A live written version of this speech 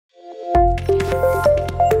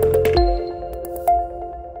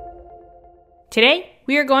Today,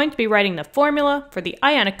 we are going to be writing the formula for the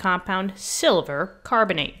ionic compound silver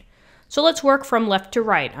carbonate. So let's work from left to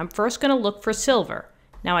right. I'm first going to look for silver.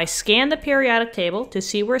 Now I scan the periodic table to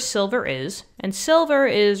see where silver is, and silver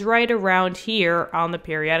is right around here on the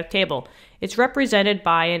periodic table. It's represented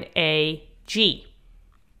by an Ag.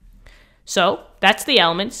 So that's the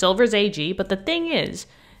element, silver's Ag, but the thing is,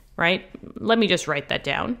 right, let me just write that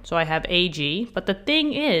down. So I have Ag, but the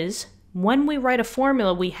thing is, when we write a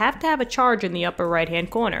formula, we have to have a charge in the upper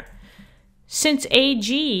right-hand corner. Since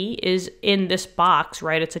Ag is in this box,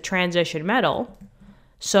 right, it's a transition metal,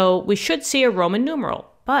 so we should see a Roman numeral.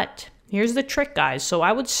 But here's the trick, guys. So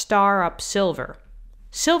I would star up silver.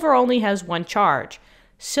 Silver only has one charge.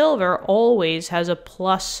 Silver always has a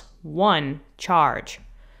 +1 charge.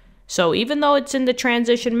 So even though it's in the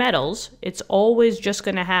transition metals, it's always just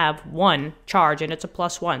going to have one charge, and it's a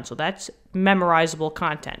 +1. So that's memorizable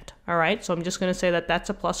content. All right, so I'm just going to say that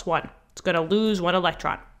that's a +1. It's going to lose one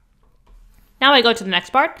electron. Now I go to the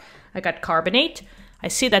next part. I got carbonate. I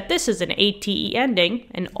see that this is an ATE ending,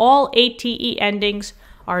 and all ATE endings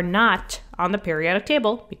are not on the periodic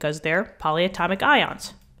table because they're polyatomic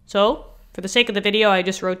ions. So for the sake of the video, I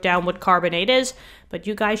just wrote down what carbonate is, but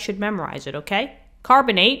you guys should memorize it, okay?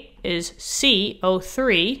 Carbonate is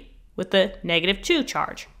CO3 with the -2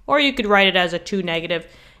 charge, or you could write it as a 2 negative.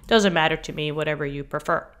 Doesn't matter to me, whatever you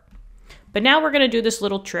prefer. But now we're going to do this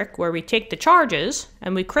little trick where we take the charges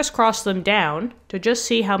and we crisscross them down to just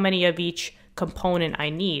see how many of each component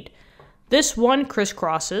I need. This one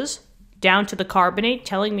crisscrosses down to the carbonate,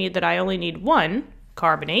 telling me that I only need one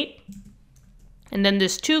carbonate. And then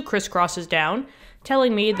this 2 crisscrosses down,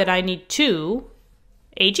 telling me that I need 2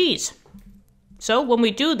 Ags. So when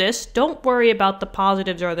we do this, don't worry about the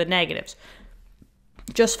positives or the negatives.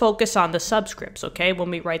 Just focus on the subscripts, okay,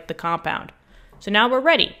 when we write the compound. So now we're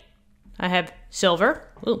ready. I have silver.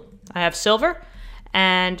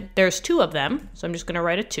 And there's 2 of them, so I'm just going to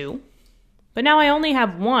write a 2. But now I only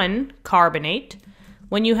have 1 carbonate.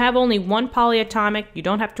 When you have only 1 polyatomic, you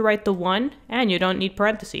don't have to write the 1, and you don't need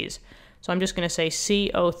parentheses. So I'm just going to say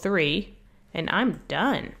CO3, and I'm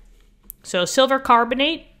done. So silver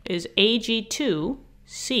carbonate is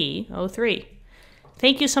Ag2CO3.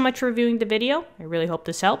 Thank you so much for viewing the video. I really hope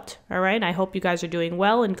this helped. All right, I hope you guys are doing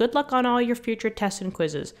well, and good luck on all your future tests and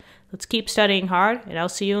quizzes. Let's keep studying hard, and I'll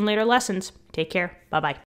see you in later lessons. Take care.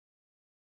 Bye-bye.